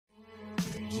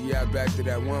We out back to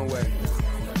that one way.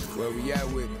 Where we at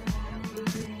with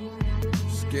it?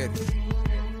 Let's get it.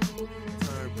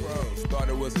 Turn pro.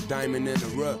 Started was a diamond in the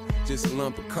rough, just a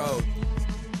lump of coal.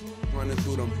 Running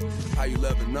through them, how you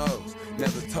love and knows.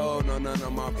 Never told, no, none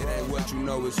of my bro. It ain't what you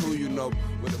know, it's who you know.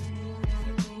 With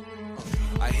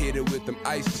I hit it with them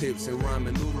ice chips and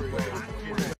ramen noodle bowls.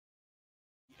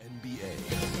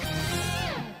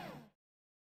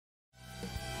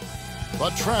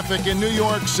 But traffic in New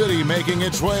York City making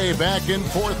its way back and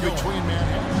forth between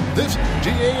Manhattan. This,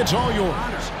 GA, it's all yours.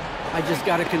 I just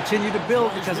got to continue to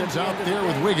build because it's out there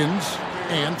with Wiggins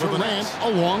and Durant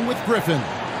along with Griffin.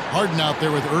 Harden out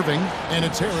there with Irving, and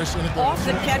it's Harris. Off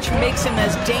the catch makes him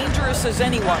as dangerous as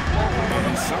anyone.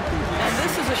 And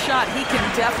this is a shot he can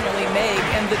definitely make,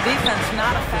 and the defense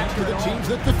not a factor. The teams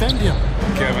that defend him.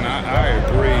 Kevin, I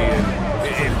agree.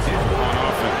 And on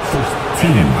offense,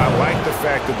 I like the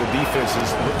fact that the defense is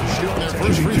shooting their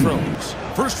first free throws.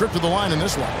 First trip to the line in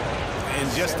this one.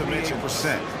 And just to mention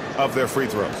percent of their free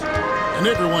throws. And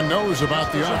everyone knows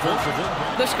about the offensive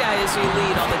end. This guy is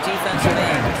elite on the defensive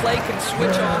end. Play can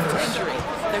switch off to injury.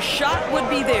 The shot would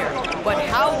be there, but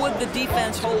how would the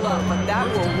defense hold up? But that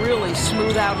will really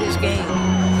smooth out his game.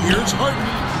 Here's Harden.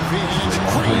 Feeds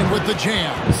Green with the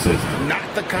jam.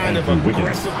 Not the kind of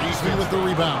aggressive defense with the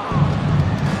rebound.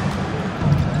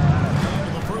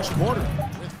 In the first quarter,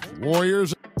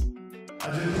 Warriors.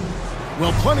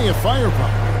 Well, plenty of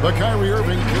firepower. But Kyrie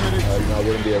Irving committed. I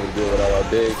wouldn't be able to do it without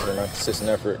our bigs and our consistent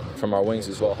effort from our wings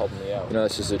as well, helping me out.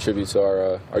 That's just a tribute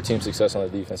to our team's success on the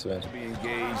defensive end. Be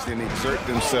engaged and exert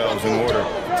themselves in order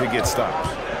to get stops.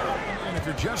 And if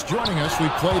you're just joining us, we've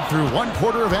played through one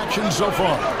quarter of action so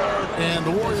far. And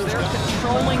the Warriors... They're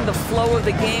controlling the flow of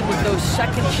the game with those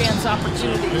second chance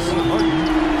opportunities.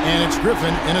 And it's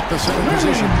Griffin in at the center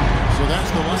position. So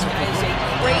that's the last. This guy is a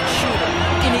great shooter,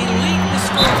 an elite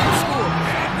historical scorer.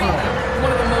 One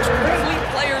of the most complete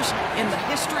players in the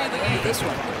history of the game. This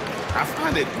one. I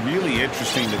find it really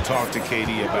interesting to talk to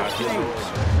KD about his roots.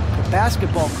 The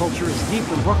basketball culture is deep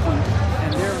in Brooklyn,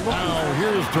 and they're looking. Now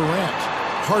here's Durant.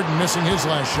 Harden missing his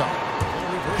last shot.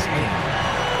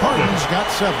 Harden's got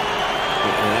 7.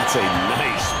 And that's a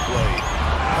nice play.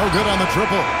 No good on the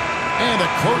triple. And a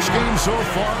close game so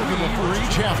far before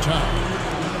each halftime.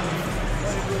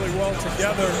 Really well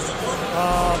together.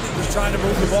 Just trying to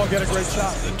move the ball, get a great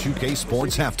shot. The 2K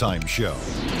Sports Halftime Show.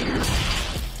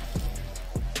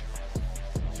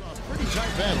 Pretty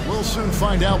tight battle. We'll soon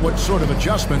find out what sort of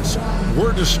adjustments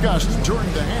were discussed during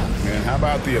the half. And how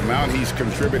about the amount he's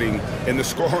contributing in the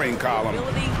scoring column?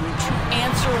 Ability to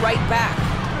answer right back.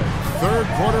 Third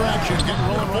quarter action getting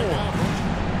rolling right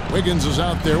now. Wiggins is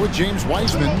out there with James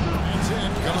Wiseman.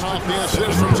 Coming off the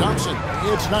assist from Thompson.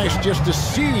 It's nice just to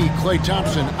see Klay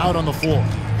Thompson out on the floor.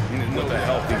 With a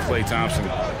healthy Klay Thompson,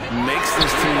 makes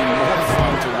this team more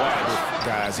fun to watch.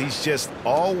 Guys, he's just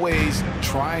always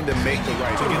trying to make the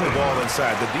right to get the ball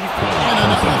inside the defense. And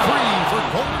another three for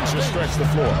Golden State. To stretch the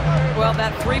floor. Well,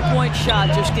 that three-point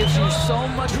shot just gives you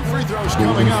so much. 2 free throws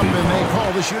coming up, and they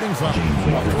call the shooting foul.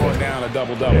 Throwing down a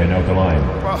double-double. And out the line.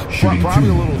 Probably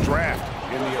a little draft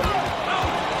in the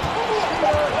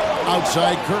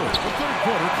outside Curry. The third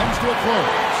quarter comes to a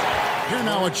close. Here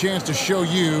now a chance to show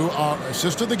you our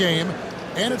assist of the game,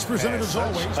 and it's presented as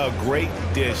always. A great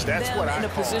dish. That's what I in a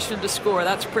position to score.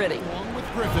 That's pretty. Along with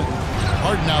Griffin.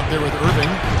 Harden out there with Irving,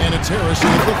 and it's Harris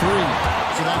with the 3.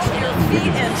 So that's your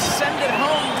feet and send it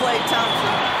home, Klay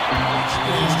Thompson.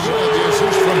 Is good. The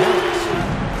assist from Harris.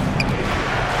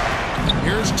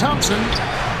 Here's Thompson.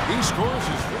 He scores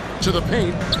to the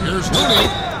paint. Here's Looney.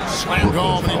 Slam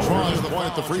golf, and he draws the point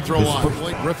at the free throw line.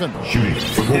 Blake Griffin.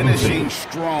 Finishing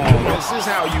strong. This is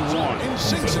how you want. In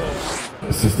 6.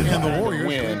 And the Warriors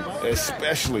win,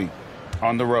 especially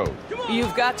on the road.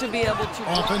 You've got to be able to.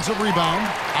 Offensive rebound.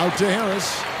 Out to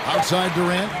Harris. Outside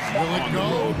Durant. Will it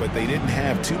go? But they didn't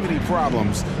have too many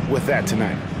problems with that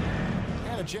tonight.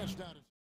 And a chance down.